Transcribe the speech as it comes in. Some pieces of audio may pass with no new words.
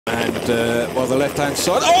And, well, the left-hand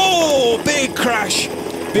side. Oh, big crash!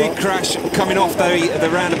 Big crash coming off the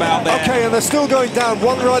roundabout there. Okay, and they're still going down.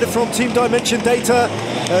 One rider from Team Dimension Data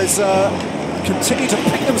has continued to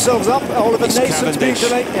pick themselves up. Oliver Nason's being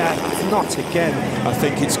delayed. Yeah, not again. I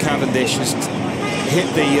think it's Cavendish just hit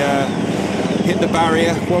the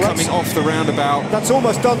barrier coming off the roundabout. That's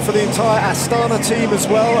almost done for the entire Astana team as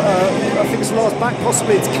well. I think it's the last back.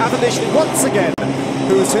 Possibly it's Cavendish once again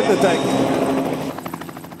who has hit the deck.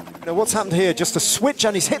 Now what's happened here? Just a switch,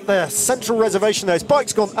 and he's hit the central reservation there. His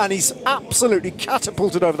bike's gone, and he's absolutely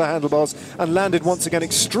catapulted over the handlebars and landed once again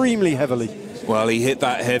extremely heavily. Well, he hit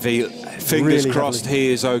that heavy. Fingers really crossed heavily.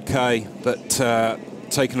 He is okay, but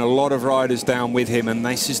taken a lot of riders down with him, and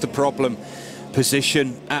this is the problem.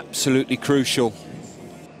 Position absolutely crucial.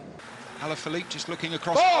 Alaphilippe just looking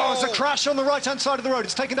across. Oh, there's a crash on the right-hand side of the road.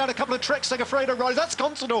 It's taken down a couple of Trek Segafredo riders. That's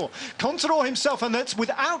Contador. Contador himself, and that's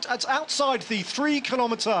outside the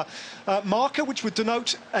 3-kilometre marker, which would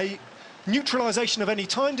denote a neutralisation of any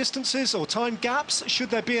time distances or time gaps should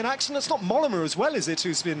there be an accident. It's not Mollema as well, is it,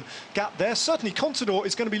 who's been gapped there? Certainly Contador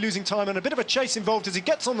is going to be losing time, and a bit of a chase involved as he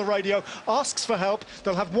gets on the radio, asks for help.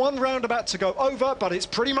 They'll have one roundabout to go over, but it's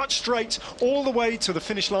pretty much straight all the way to the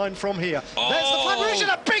finish line from here. There's the flag rouge,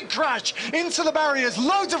 and a big crash into the barriers.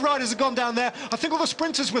 Loads of riders have gone down there. I think all the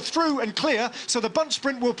sprinters were through and clear, so the bunch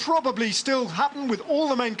sprint will probably still happen with all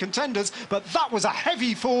the main contenders, but that was a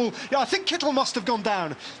heavy fall. Yeah, I think Kittel must have gone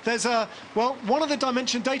down. There's well, one of the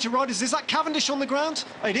Dimension Data riders, is that Cavendish on the ground?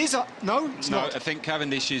 It is, no, it's not. I think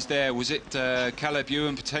Cavendish is there. Was it Caleb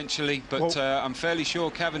Ewan potentially? But I'm fairly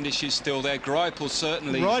sure Cavendish is still there. Greipel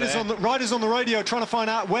certainly riders on the radio trying to find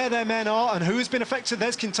out where their men are and who has been affected.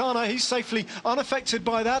 There's Quintana, he's safely unaffected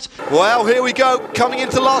by that. Well, here we go, coming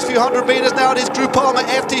into the last few hundred metres now. It is Groupama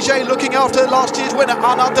FDJ looking after last year's winner,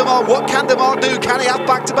 Arnaud Demar. What can Demar do? Can he have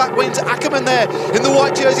back-to-back wins? Ackermann there in the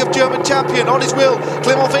white jersey of German champion on his wheel.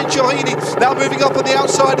 Clément Venturini now moving up on the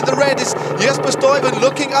outside in the red is Jesper Stuyven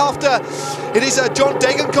looking after. It is John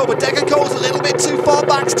Degenkolb, but Degenkolb's a little bit too far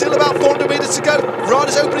back, still about 400 metres to go.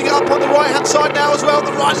 Riders opening up on the right-hand side now as well.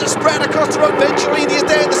 The riders are spread across the road. Venturini is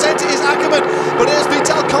there in the centre, is Ackermann, but there's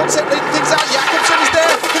Vital Concept leading things out. Jakobsen is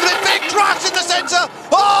there, with a big crash in the centre.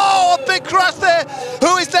 Oh, a big crash there.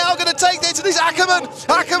 Who is now going to take this? It is Ackermann.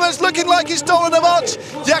 Ackermann's looking like he's stolen a march.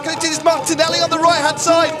 Jakobsen is Martinelli on the right-hand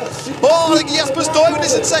side. Oh, I think Jesper Stuyven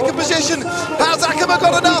is in second position. Has Ackermann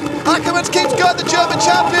got enough? Ackermann keeps going, the German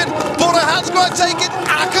champion. Bora Hansgrohe take it.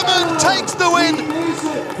 Ackermann takes the win.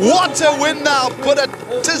 What a win now, but a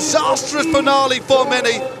disastrous finale for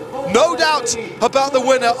many. No doubt about the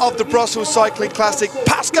winner of the Brussels Cycling Classic,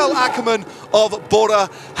 Pascal Ackermann of Bora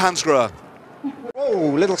Hansgrohe. Oh,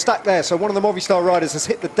 little stack there. So one of the Movistar riders has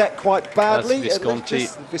hit the deck quite badly. That's Visconti.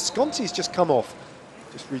 Visconti's just come off.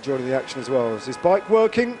 Just rejoining the action as well. Is his bike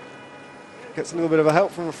working? Gets a little bit of a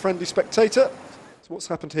help from a friendly spectator. So what's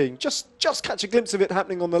happened here? Just catch a glimpse of it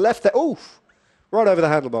happening on the left there. Oh, right over the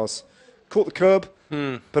handlebars. Caught the curb,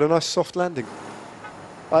 but a nice soft landing.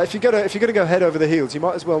 If you're going to go head over the heels, you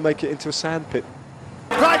might as well make it into a sand pit.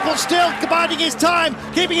 Greipel still biding his time,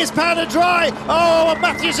 keeping his powder dry. Oh,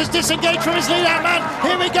 Matthews has disengaged from his lead-out man.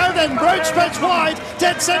 Here we go then, road spreads wide,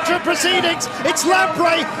 dead centre of proceedings. It's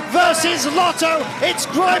Lamprey versus Lotto. It's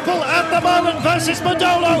Greipel at the moment versus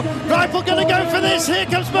Modolo. Greipel going to go for this. Here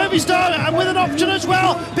comes Movistar, and with an option as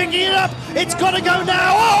well, picking it up. It's got to go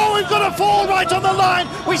now. Oh, we've got a fall right on the line.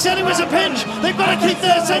 We said it was a pinch. They've got to keep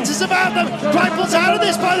their senses about them. Greipel's out of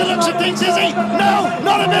this by the looks of things, is he? No,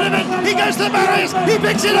 not a bit of it. He goes to the barriers. He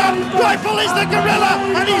picks it up. Greipel is the gorilla,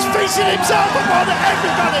 and he's feasting himself upon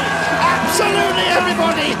everybody. Absolutely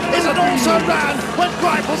everybody is an also ran when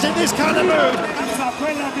Greipel's in this kind of mood.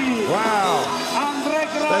 Wow.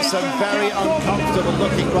 There's some very uncomfortable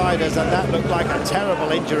looking riders, and that looked like a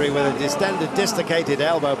terrible injury with a distended, dislocated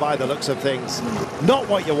elbow by the looks of things. Not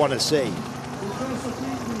what you want to see.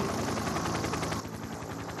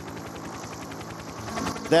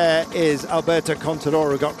 There is Alberto Contador,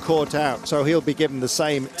 who got caught out, so he'll be given the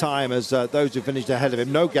same time as those who finished ahead of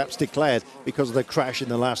him. No gaps declared because of the crash in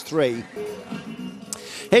the last three.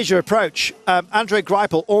 Here's your approach. Andre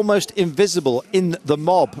Greipel almost invisible in the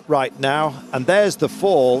mob right now, and there's the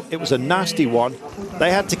fall. It was a nasty one.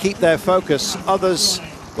 They had to keep their focus. Others,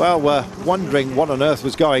 well, were wondering what on earth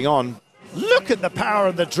was going on. Look at the power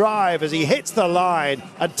of the drive as he hits the line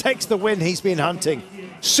and takes the win he's been hunting.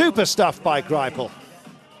 Super stuff by Greipel.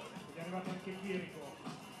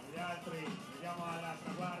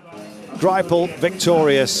 Greipel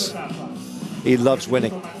victorious. He loves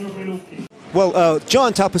winning. Well,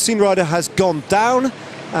 Giant Alpecin rider has gone down,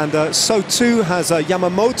 and so too has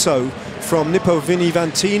Yamamoto from Nippo Vini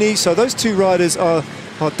Vantini. So those two riders are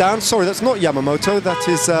Oh, down. Sorry, that's not Yamamoto. That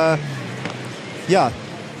is, yeah.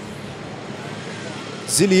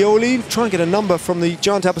 Zilioli, try and get a number from the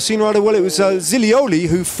Giant Alpecin rider. Well, it was Zilioli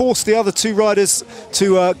who forced the other two riders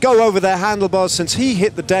to go over their handlebars since he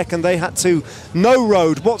hit the deck, and they had to no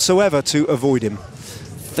road whatsoever to avoid him.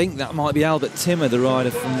 I think that might be Albert Timmer, the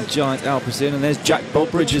rider from Giant Alpecin, and there's Jack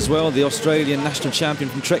Bobridge as well, the Australian national champion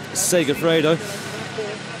from Trek Segafredo.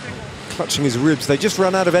 Clutching his ribs. They just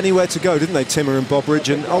ran out of anywhere to go, didn't they, Timmer and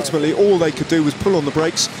Bobridge, and ultimately all they could do was pull on the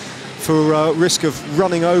brakes for risk of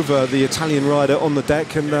running over the Italian rider on the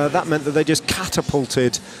deck, and that meant that they just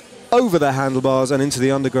catapulted over their handlebars and into the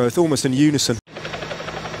undergrowth almost in unison.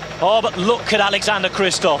 Oh, but look at Alexander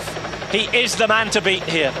Kristoff. He is the man to beat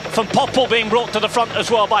here. Van Poppel being brought to the front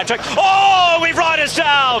as well by Trek. Oh, we've riders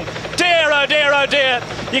down! Dear, oh dear, oh dear.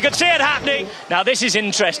 You can see it happening. Now this is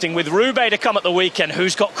interesting with Roubaix to come at the weekend.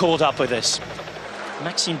 Who's got caught up with this?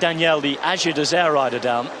 Maxime Daniel, the Azure Desert rider,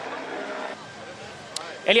 down.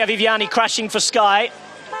 Elia Viviani crashing for Sky.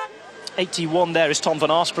 81 there is Tom van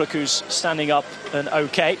Arsbroek, who's standing up and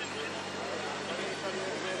okay.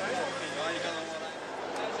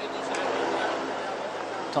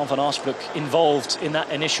 Tom van Arsbroek involved in that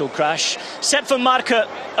initial crash. Sepp van Marke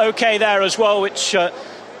okay there as well, which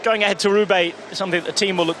going ahead to Roubaix is something that the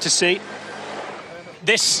team will look to see.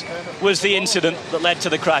 This was the incident that led to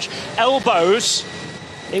the crash. Elbows.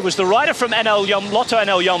 It was the rider from Lotto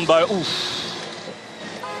NL Jumbo. Oof.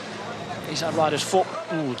 He's had riders for...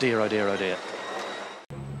 Oh dear, oh dear, oh dear.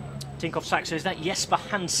 Tinkoff Saxo, is that Jesper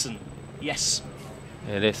Hansen? Yes.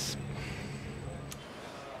 It is.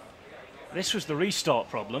 This was the restart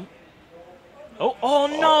problem. Oh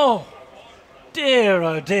no! Dear,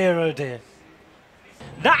 oh dear, oh dear.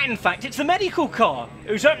 That, in fact, it's the medical car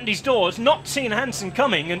who's opened his doors, not seen Hansen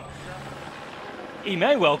coming, and he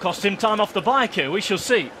may well cost him time off the bike here. We shall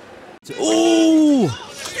see. Ooh!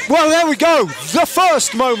 Well, there we go. The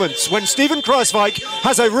first moments when Steven Kruijswijk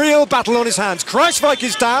has a real battle on his hands. Kruijswijk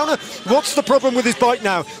is down. What's the problem with his bike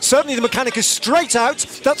now? Certainly the mechanic is straight out.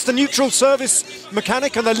 That's the neutral service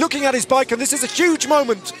mechanic, and they're looking at his bike, and this is a huge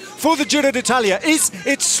moment for the Giro d'Italia.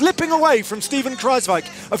 It's slipping away from Steven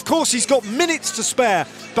Kruijswijk. Of course, he's got minutes to spare,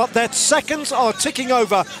 but their seconds are ticking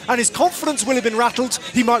over, and his confidence will have been rattled.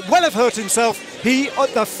 He might well have hurt himself. He,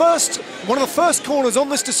 at one of the first corners on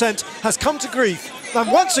this descent, has come to grief. And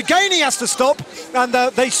once again he has to stop, and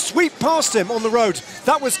they sweep past him on the road.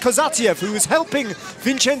 That was Kozatiev, who was helping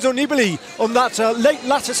Vincenzo Nibali on that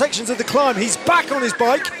latter sections of the climb. He's back on his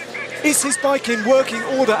bike. Is his bike in working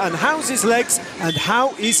order, and how's his legs, and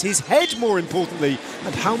how is his head, more importantly,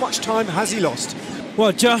 and how much time has he lost?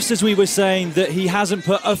 Well, just as we were saying that he hasn't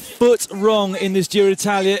put a foot wrong in this Giro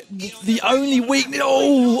d'Italia, the only weakness...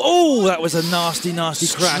 Oh, that was a nasty, nasty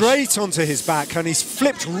crash. Straight onto his back, and he's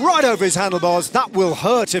flipped right over his handlebars. That will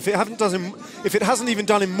hurt if it hasn't even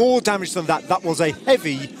done him more damage than that. That was a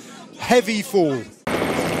heavy, heavy fall.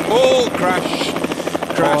 Oh, crash.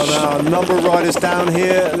 Oh, now a number of riders down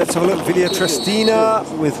here. Let's have a look. Vilja Trestina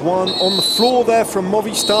with one on the floor there from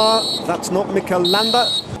Movistar. That's not Mikel Landa.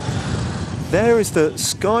 There is the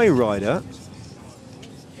Sky rider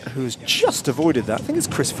who's just avoided that. I think it's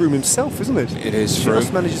Chris Froome himself, isn't it? It is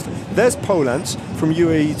Froome. There's Polans from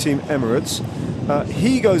UAE Team Emirates.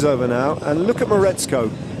 He goes over now, and look at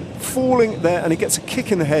Moretsko falling there, and he gets a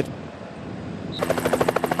kick in the head.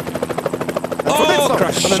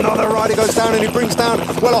 Crash. And another rider goes down, and he brings down,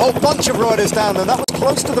 well, a whole bunch of riders down, and that was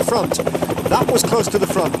close to the front. That was close to the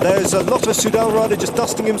front. There's a Lotto Soudal rider just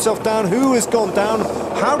dusting himself down. Who has gone down?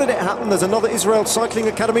 How did it happen? There's another Israel Cycling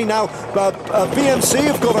Academy. Now, BMC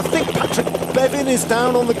have got, I think, Patrick Bevin is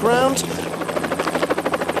down on the ground.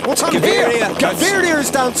 What's happening here? Gaviria is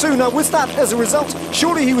down too. Now, was that as a result?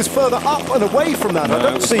 Surely he was further up and away from that. No, I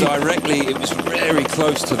don't see. It was very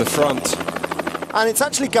close to the front. And it's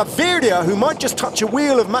actually Gaviria who might just touch a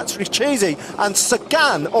wheel of Mats Richese, and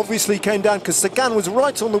Sagan obviously came down because Sagan was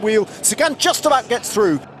right on the wheel. Sagan just about gets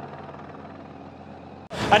through.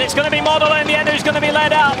 And it's going to be Model in the end who's going to be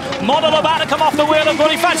led out. Model about to come off the wheel of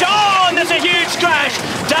Bonifacio. Oh, and there's a huge crash.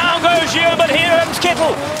 Down goes Ewan, but here comes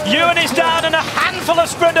Kittel. Ewan is down and a handful of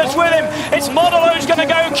sprinters with him. It's Model who's going to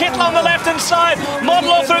go. Kittel on the left-hand side.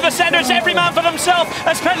 Model through the centre. It's every man for themselves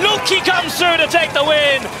as Pelucci comes through to take the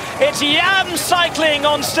win. It's Yam Cycling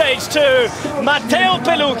on stage 2. Matteo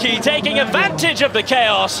Pelucci taking advantage of the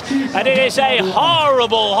chaos. And it is a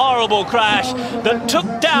horrible, horrible crash that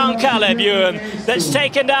took down Caleb Ewan. That's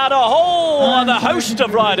taken down a whole other host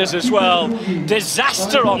of riders as well.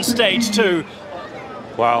 Disaster on stage 2.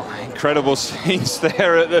 Wow, incredible scenes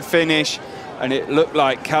there at the finish. and it looked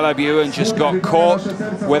like Caleb Ewan just got caught,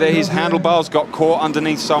 whether his handlebars got caught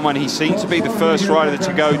underneath someone. He seemed to be the first rider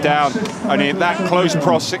to go down, and in that close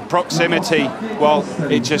proximity, well,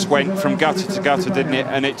 it just went from gutter to gutter, didn't it?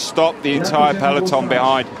 And it stopped the entire peloton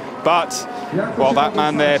behind. But, well, that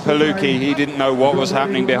man there, Palucci, he didn't know what was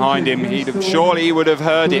happening behind him. Surely he would have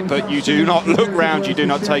heard it, but you do not look round, you do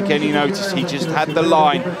not take any notice. He just had the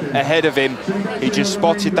line ahead of him. He just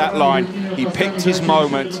spotted that line. He picked his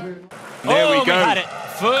moment. There we go. We had it.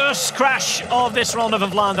 First crash of this round of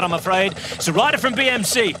Vlaanderen, I'm afraid. It's a rider from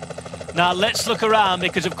BMC. Now, let's look around,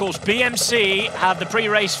 because, of course, BMC have the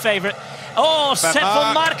pre-race favourite. Oh, Sepp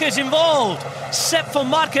van Marke is involved. Sepp van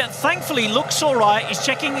Marke, thankfully, looks all right. He's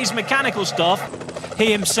checking his mechanical stuff.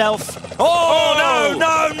 He himself... Oh, no!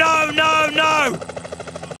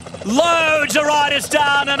 Loads of riders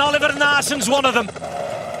down, and Oliver Naassen's one of them.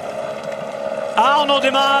 Arnold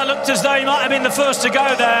Demar looked as though he might have been the first to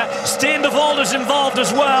go there. Steen de Volder's involved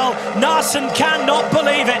as well. Naassen cannot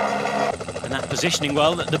believe it. And that positioning,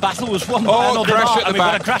 well, the battle was won by Arnold Demar, and we've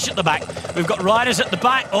got a crash at the back. We've got riders at the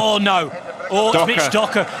back. Oh, no. Oh, it's Mitch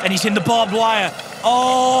Docker, and he's in the barbed wire.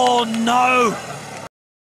 Oh, no.